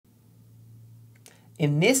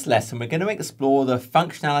In this lesson, we're going to explore the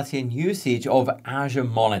functionality and usage of Azure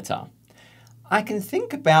Monitor. I can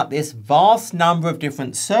think about this vast number of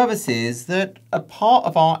different services that are part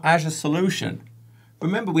of our Azure solution.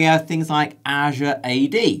 Remember, we have things like Azure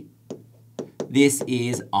AD. This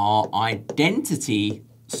is our identity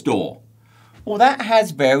store. Well, that has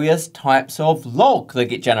various types of log that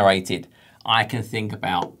get generated. I can think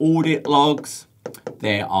about audit logs.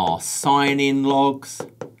 There are sign-in logs.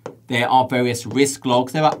 There are various risk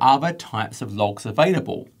logs. There are other types of logs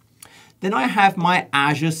available. Then I have my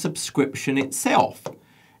Azure subscription itself.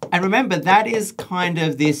 And remember, that is kind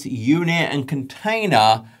of this unit and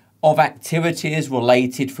container of activities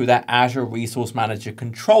related through that Azure Resource Manager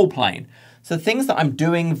control plane. So things that I'm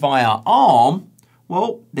doing via ARM,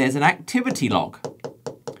 well, there's an activity log.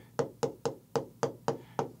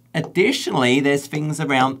 Additionally, there's things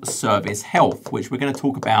around service health, which we're going to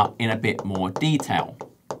talk about in a bit more detail.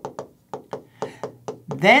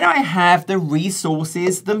 Then I have the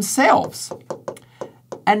resources themselves.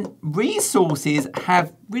 And resources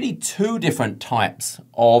have really two different types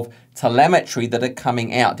of telemetry that are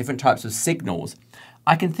coming out, different types of signals.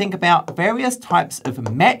 I can think about various types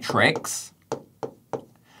of metrics,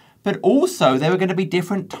 but also there are going to be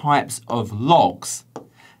different types of logs.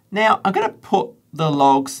 Now, I'm going to put the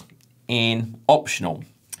logs in optional.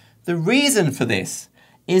 The reason for this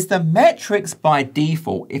is the metrics by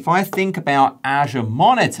default. If I think about Azure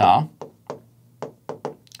Monitor,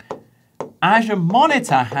 Azure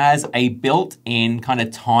Monitor has a built-in kind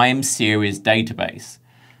of time series database.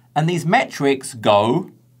 And these metrics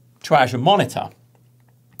go to Azure Monitor.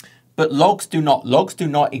 But logs do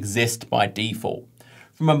not exist by default.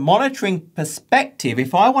 From a monitoring perspective,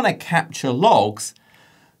 if I want to capture logs,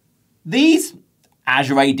 these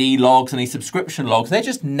Azure AD logs and these subscription logs, they're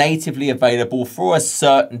just natively available for a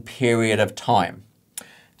certain period of time.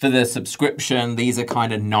 For the subscription, these are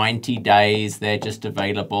kind of 90 days. They're just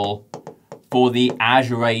available. For the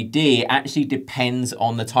Azure AD, it actually depends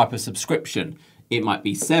on the type of subscription. It might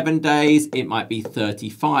be 7 days. It might be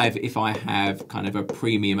 35 if I have kind of a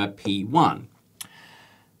premium, a P1.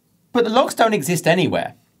 But the logs don't exist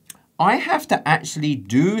anywhere. I have to actually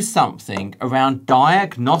do something around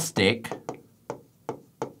diagnostic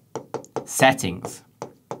settings.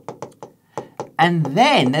 And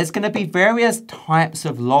then there's going to be various types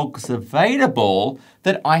of logs available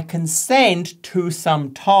that I can send to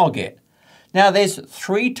some target. Now, there's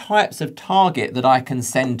 3 types of target that I can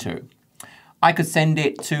send to. I could send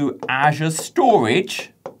it to Azure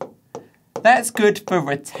Storage. That's good for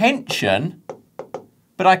retention,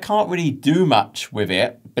 but I can't really do much with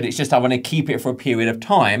it, but it's just I want to keep it for a period of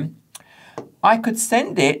time. I could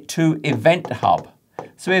send it to Event Hub.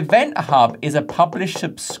 So Event Hub is a publish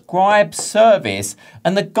subscribe service,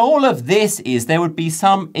 and the goal of this is there would be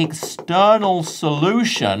some external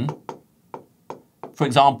solution, for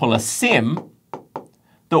example, a SIM,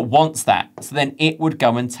 that wants that. So then it would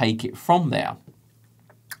go and take it from there.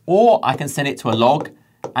 Or I can send it to a log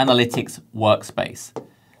analytics workspace.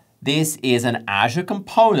 This is an Azure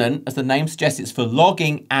component. As the name suggests, it's for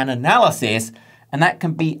logging and analysis, and that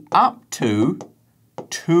can be up to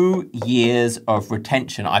 2 years of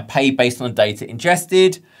retention. I pay based on the data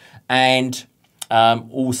ingested and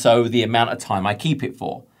also the amount of time I keep it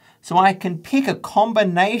for. So I can pick a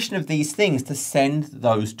combination of these things to send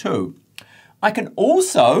those to. I can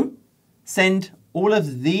also send all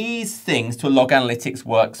of these things to a log analytics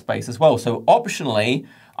workspace as well. So optionally,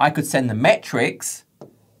 I could send the metrics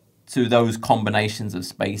to those combinations of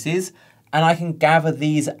spaces, and I can gather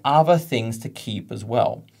these other things to keep as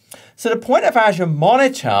well. So the point of Azure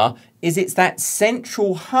Monitor is it's that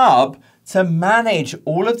central hub to manage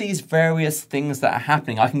all of these various things that are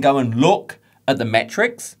happening. I can go and look at the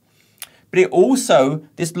metrics, but it also,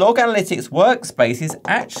 this log analytics workspace is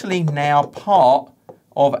actually now part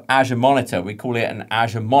of Azure Monitor. We call it an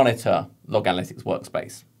Azure Monitor log analytics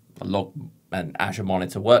workspace, an Azure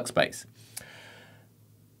Monitor workspace.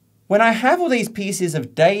 When I have all these pieces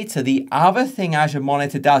of data, the other thing Azure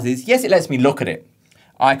Monitor does is, yes, it lets me look at it.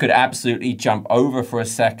 I could absolutely jump over for a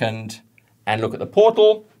second and look at the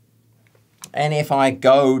portal. And if I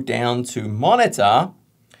go down to Monitor,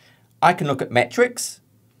 I can look at metrics.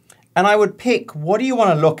 And I would pick, what do you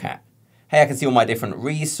want to look at? Hey, I can see all my different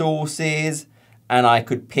resources, and I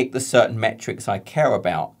could pick the certain metrics I care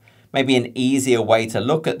about. Maybe an easier way to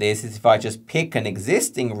look at this is if I just pick an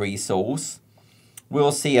existing resource,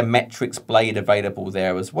 we'll see a metrics blade available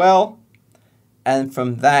there as well. And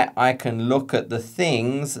from that, I can look at the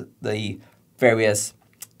things, the various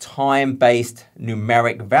time-based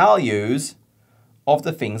numeric values of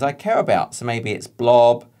the things I care about. So maybe it's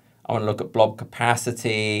blob. I want to look at blob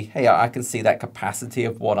capacity. Hey, I can see that capacity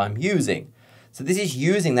of what I'm using. So this is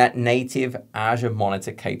using that native Azure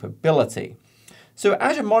Monitor capability. So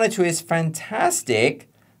Azure Monitor is fantastic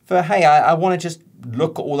for, hey, I want to just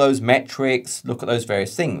look at all those metrics, look at those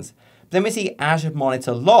various things. Then we see Azure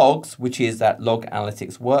Monitor Logs, which is that log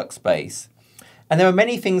analytics workspace. And there are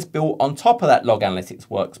many things built on top of that log analytics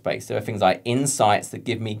workspace. There are things like insights that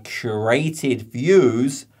give me curated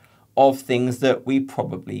views of things that we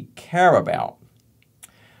probably care about.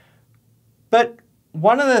 But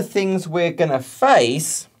one of the things we're going to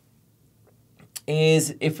face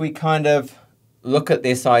is if we kind of look at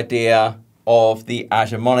this idea of the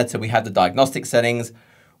Azure Monitor, we have the diagnostic settings,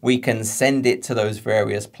 we can send it to those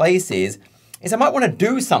various places, is I might want to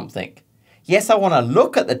do something. Yes, I want to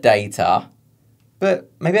look at the data, but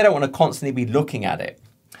maybe I don't want to constantly be looking at it.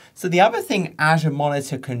 So the other thing Azure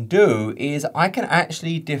Monitor can do is I can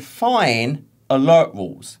actually define alert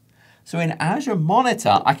rules. So in Azure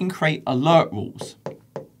Monitor, I can create alert rules.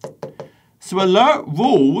 So alert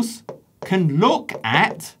rules can look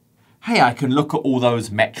at, hey, I can look at all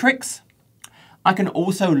those metrics. I can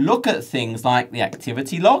also look at things like the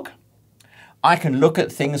activity log. I can look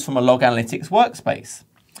at things from a log analytics workspace.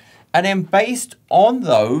 And then based on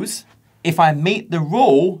those, if I meet the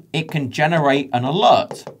rule, it can generate an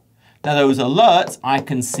alert. Now those alerts I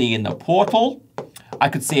can see in the portal. I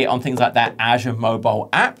could see it on things like that Azure mobile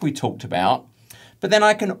app we talked about. But then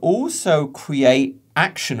I can also create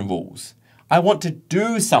action rules. I want to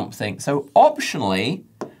do something. So optionally,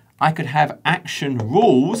 I could have action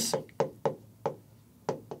rules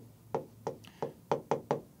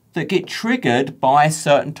that get triggered by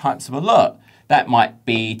certain types of alert. That might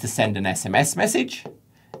be to send an SMS message.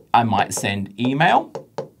 I might send email.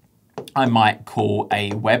 I might call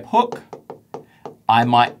a webhook. I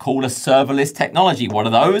might call a serverless technology. What are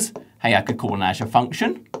those? Hey, I could call an Azure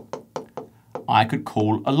function. I could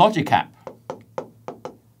call a logic app.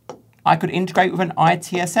 I could integrate with an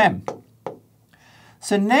ITSM.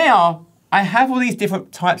 So now I have all these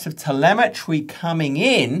different types of telemetry coming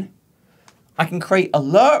in. I can create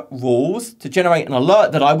alert rules to generate an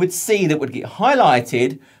alert that I would see that would get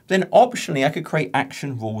highlighted. Then optionally, I could create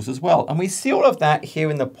action rules as well. And we see all of that here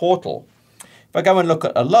in the portal. If I go and look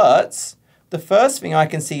at alerts, the first thing I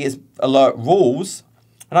can see is alert rules.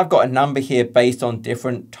 And I've got a number here based on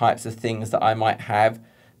different types of things that I might have.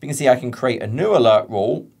 You can see I can create a new alert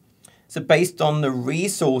rule. So based on the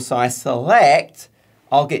resource I select,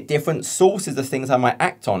 I'll get different sources of things I might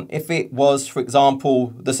act on. If it was, for example,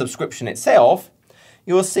 the subscription itself,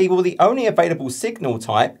 you'll see, well, the only available signal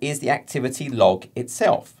type is the activity log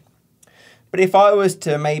itself. But if I was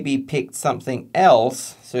to maybe pick something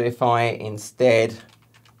else, so if I instead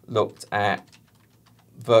looked at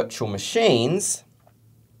virtual machines,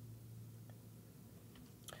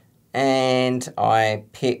 and I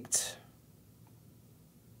picked,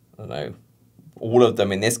 I don't know, all of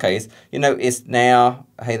them in this case, you notice now,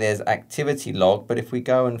 hey, there's activity log, but if we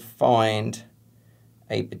go and find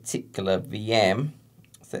a particular VM,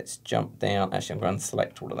 so let's jump down, actually I'm going to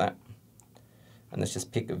select all of that, and let's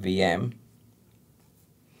just pick a VM.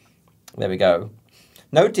 There we go.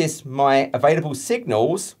 Notice my available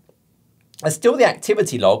signals are still the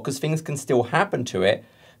activity log because things can still happen to it,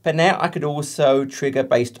 but now I could also trigger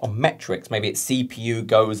based on metrics. Maybe its CPU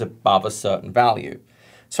goes above a certain value.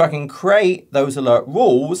 So I can create those alert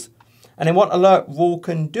rules, and then what alert rule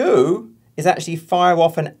can do is actually fire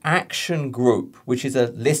off an action group, which is a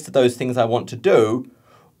list of those things I want to do,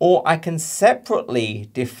 or I can separately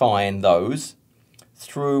define those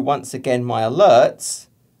through, once again, my alerts.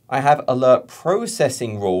 I have alert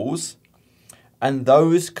processing rules, and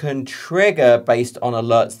those can trigger based on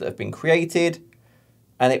alerts that have been created,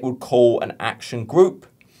 and it would call an action group,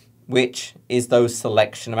 which is those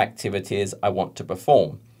selection of activities I want to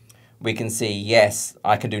perform. We can see, yes,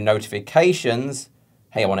 I can do notifications.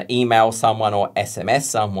 Hey, I want to email someone or SMS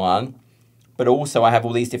someone, but also I have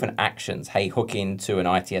all these different actions. Hey, hook into an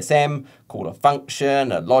ITSM, call a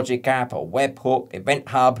function, a logic app, a webhook, event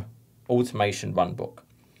hub, automation runbook.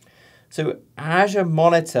 So Azure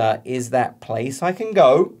Monitor is that place I can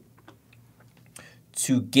go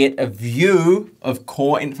to get a view of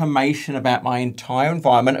core information about my entire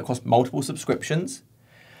environment across multiple subscriptions.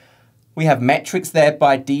 We have metrics there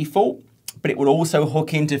by default, but it will also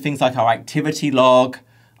hook into things like our activity log,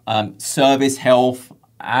 service health,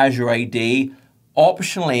 Azure AD.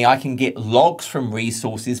 Optionally, I can get logs from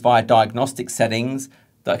resources via diagnostic settings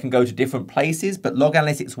that can go to different places, but log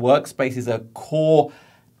analytics workspace is a core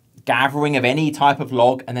gathering of any type of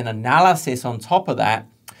log and then analysis on top of that.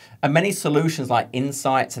 And many solutions like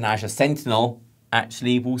Insights and Azure Sentinel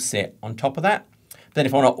actually will sit on top of that. Then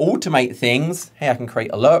if I want to automate things, hey, I can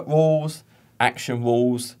create alert rules, action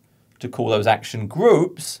rules to call those action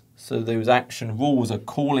groups. So those action rules are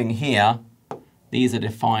calling here. These are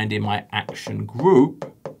defined in my action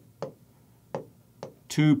group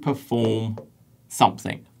to perform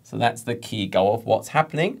something. So that's the key goal of what's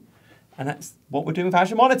happening. And that's what we're doing with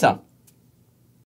Azure Monitor.